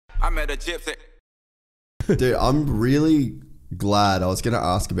met a gypsy. Dude, I'm really glad. I was going to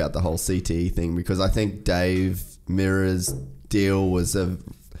ask about the whole CTE thing because I think Dave Mirror's deal was a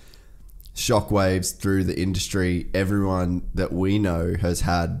shockwaves through the industry. Everyone that we know has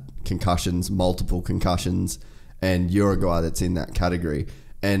had concussions, multiple concussions, and you're a guy that's in that category.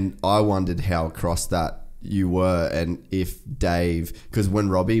 And I wondered how across that you were, and if Dave, because when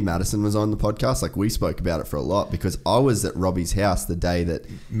Robbie Madison was on the podcast, like we spoke about it for a lot because I was at Robbie's house the day that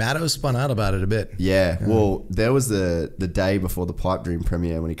Matto spun out about it a bit. Yeah. Well, there was the day before the Pipe Dream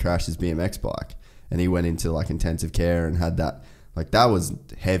premiere when he crashed his BMX bike and he went into like intensive care and had that, like that was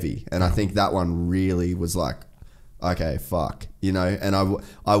heavy. And I think that one really was like, okay, fuck, you know, and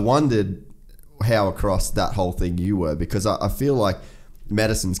I wondered how across that whole thing you were because I feel like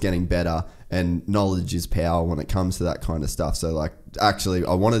medicine's getting better and knowledge is power when it comes to that kind of stuff. So like, actually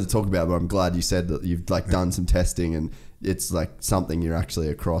I wanted to talk about it, but I'm glad you said that you've like done some testing and it's like something you're actually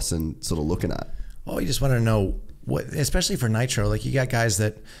across and sort of looking at. Well, you just want to know what, especially for Nitro, like you got guys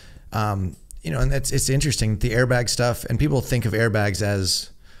that, you know, and it's interesting, the airbag stuff, and people think of airbags as,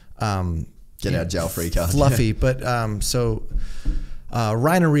 get out jail free card. Fluffy, but,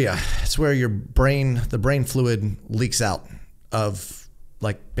 rhinorrhea, it's where the brain fluid leaks out of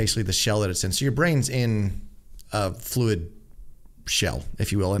like basically the shell that it's in. So your brain's in a fluid shell,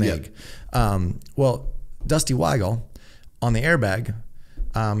 if you will, an egg. Well, Dusty Weigel on the airbag,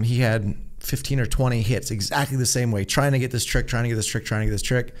 he had 15 or 20 hits exactly the same way, trying to get this trick, trying to get this trick, trying to get this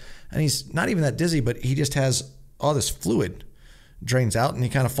trick. And he's not even that dizzy, but he just has all this fluid drains out and he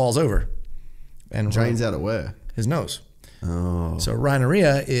kind of falls over. And drains out of where? His nose. Oh. So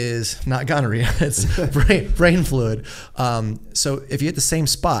rhinorrhea is not gonorrhea, it's brain fluid. So if you hit the same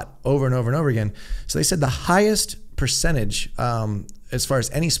spot over and over and over again, so they said the highest percentage as far as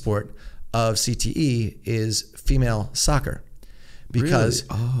any sport of CTE is female soccer because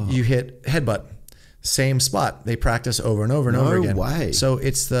you hit headbutt, same spot. They practice over and over and over again. No way. So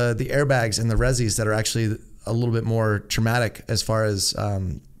it's the airbags and the resis that are actually a little bit more traumatic as far as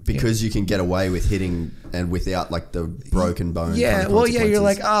because you can get away with hitting and without like the broken bone. Yeah, well, yeah, you're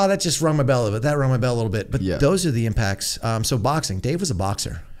like, oh, that just rung my bell a little bit. That rung my bell a little bit. But those are the impacts. So boxing, Dave was a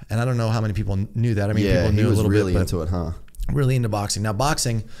boxer. And I don't know how many people knew that. I mean, people knew a little bit. Really into it, huh? Really into boxing. Now,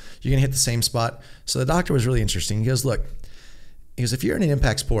 boxing, you're going to hit the same spot. So the doctor was really interesting. He goes, look, if you're in an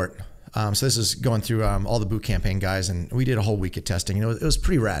impact sport, so this is going through all the boot campaign guys, and we did a whole week of testing. You know, it was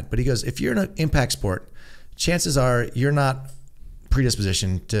pretty rad. But he goes, if you're in an impact sport, chances are you're not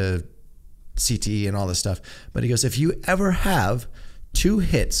predisposition to CTE and all this stuff. But he goes, if you ever have 2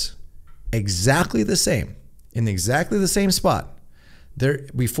 hits exactly the same in exactly the same spot there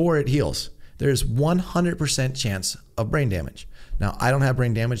before it heals, there's 100% chance of brain damage. Now, I don't have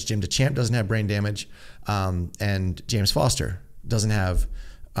brain damage. Jim DeChamp doesn't have brain damage. And James Foster doesn't have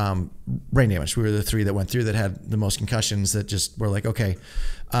brain damage. We were the 3 that went through that had the most concussions that just were like, okay.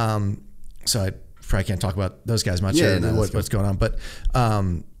 So I probably can't talk about those guys much what's going on. But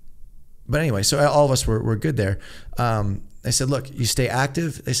anyway, so all of us were good there. They said, look, you stay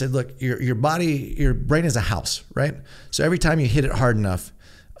active. They said, look, your brain is a house, right? So every time you hit it hard enough,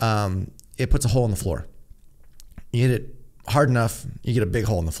 it puts a hole in the floor. You hit it hard enough, you get a big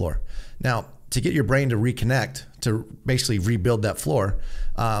hole in the floor. Now, to get your brain to reconnect, to basically rebuild that floor,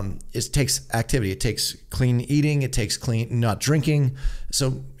 it takes activity. It takes clean eating. It takes clean not drinking.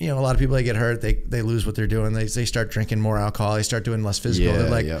 So, you know, a lot of people, they get hurt. They lose what they're doing. They start drinking more alcohol. They start doing less physical. They're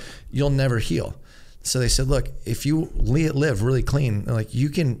like, you'll never heal. So they said, look, if you live really clean, like you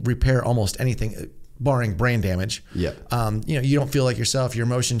can repair almost anything, barring brain damage. You know, you don't feel like yourself. Your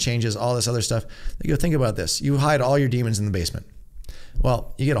emotion changes, all this other stuff. They go, think about this. You hide all your demons in the basement.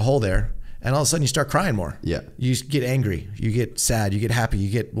 Well, you get a hole there. And all of a sudden you start crying more. You get angry, you get sad, you get happy,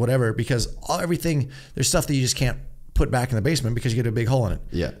 you get whatever, because everything, there's stuff that you just can't put back in the basement because you get a big hole in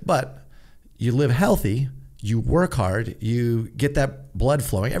it. But you live healthy, you work hard, you get that blood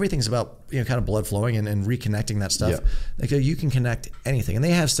flowing. Everything's about, you know, kind of blood flowing and reconnecting that stuff. Like you can connect anything. And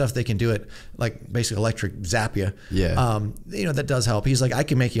they have stuff they can do it, like basically electric zap you. You know, that does help. He's like, I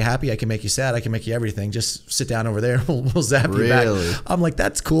can make you happy, I can make you sad, I can make you everything. Just sit down over there, we'll zap you back. I'm like,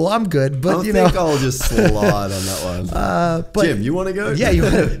 that's cool, I'm good. But I think I'll just slide on that one. But Jim, you want to go? Yeah, you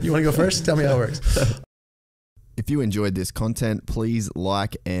want to go first? Tell me how it works. If you enjoyed this content, please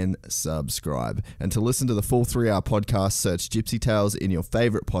like and subscribe. And to listen to the full 3-hour podcast, search Gypsy Tales in your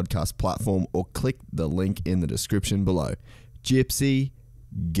favorite podcast platform or click the link in the description below. Gypsy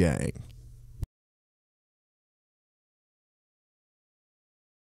Gang.